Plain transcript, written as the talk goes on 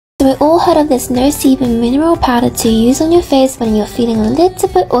So we all heard of this no sebum mineral powder to use on your face when you're feeling a little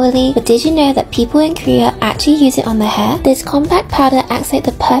bit oily, but did you know that people in Korea actually use it on their hair? This compact powder acts like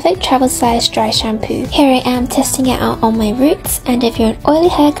the perfect travel size dry shampoo. Here I am testing it out on my roots, and if you're an oily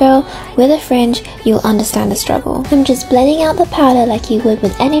hair girl with a fringe, you'll understand the struggle. I'm just blending out the powder like you would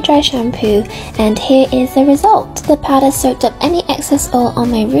with any dry shampoo, and here is the result. The powder soaked up any excess oil on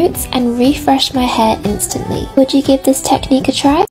my roots and refreshed my hair instantly. Would you give this technique a try?